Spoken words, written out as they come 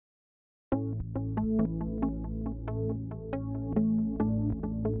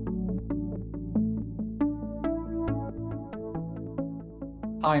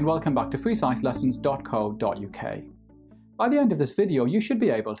Hi and welcome back to freesciencelessons.co.uk. By the end of this video, you should be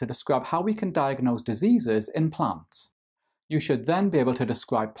able to describe how we can diagnose diseases in plants. You should then be able to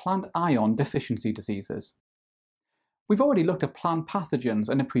describe plant ion deficiency diseases. We've already looked at plant pathogens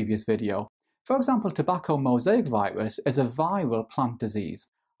in a previous video. For example, tobacco mosaic virus is a viral plant disease,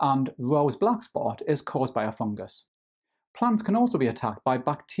 and rose black spot is caused by a fungus. Plants can also be attacked by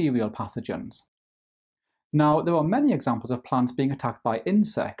bacterial pathogens. Now, there are many examples of plants being attacked by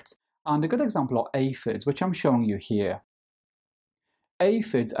insects, and a good example are aphids, which I'm showing you here.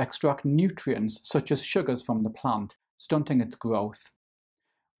 Aphids extract nutrients such as sugars from the plant, stunting its growth.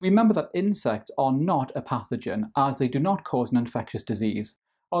 Remember that insects are not a pathogen, as they do not cause an infectious disease,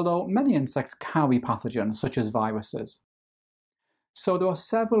 although many insects carry pathogens such as viruses. So there are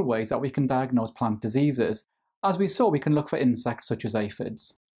several ways that we can diagnose plant diseases. As we saw, we can look for insects such as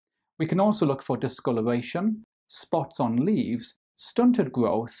aphids. We can also look for discoloration, spots on leaves, stunted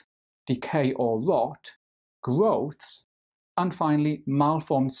growth, decay or rot, growths, and finally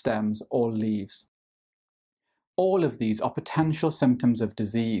malformed stems or leaves. All of these are potential symptoms of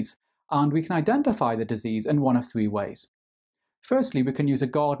disease, and we can identify the disease in one of three ways. Firstly, we can use a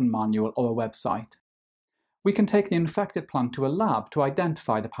garden manual or a website. We can take the infected plant to a lab to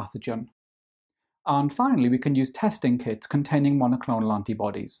identify the pathogen. And finally, we can use testing kits containing monoclonal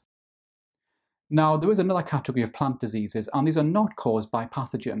antibodies. Now, there is another category of plant diseases, and these are not caused by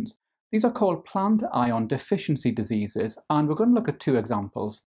pathogens. These are called plant ion deficiency diseases, and we're going to look at two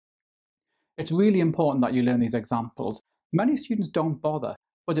examples. It's really important that you learn these examples. Many students don't bother,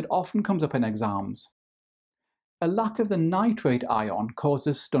 but it often comes up in exams. A lack of the nitrate ion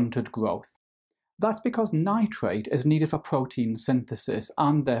causes stunted growth. That's because nitrate is needed for protein synthesis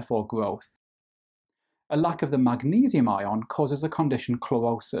and therefore growth. A lack of the magnesium ion causes the condition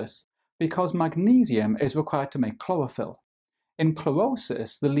chlorosis, because magnesium is required to make chlorophyll. In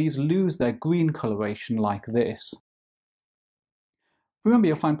chlorosis, the leaves lose their green coloration like this. Remember,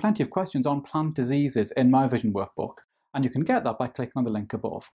 you'll find plenty of questions on plant diseases in my Vision workbook, and you can get that by clicking on the link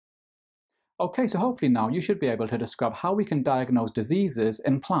above. Okay, so hopefully now you should be able to describe how we can diagnose diseases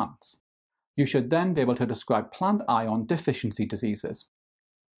in plants. You should then be able to describe plant ion deficiency diseases.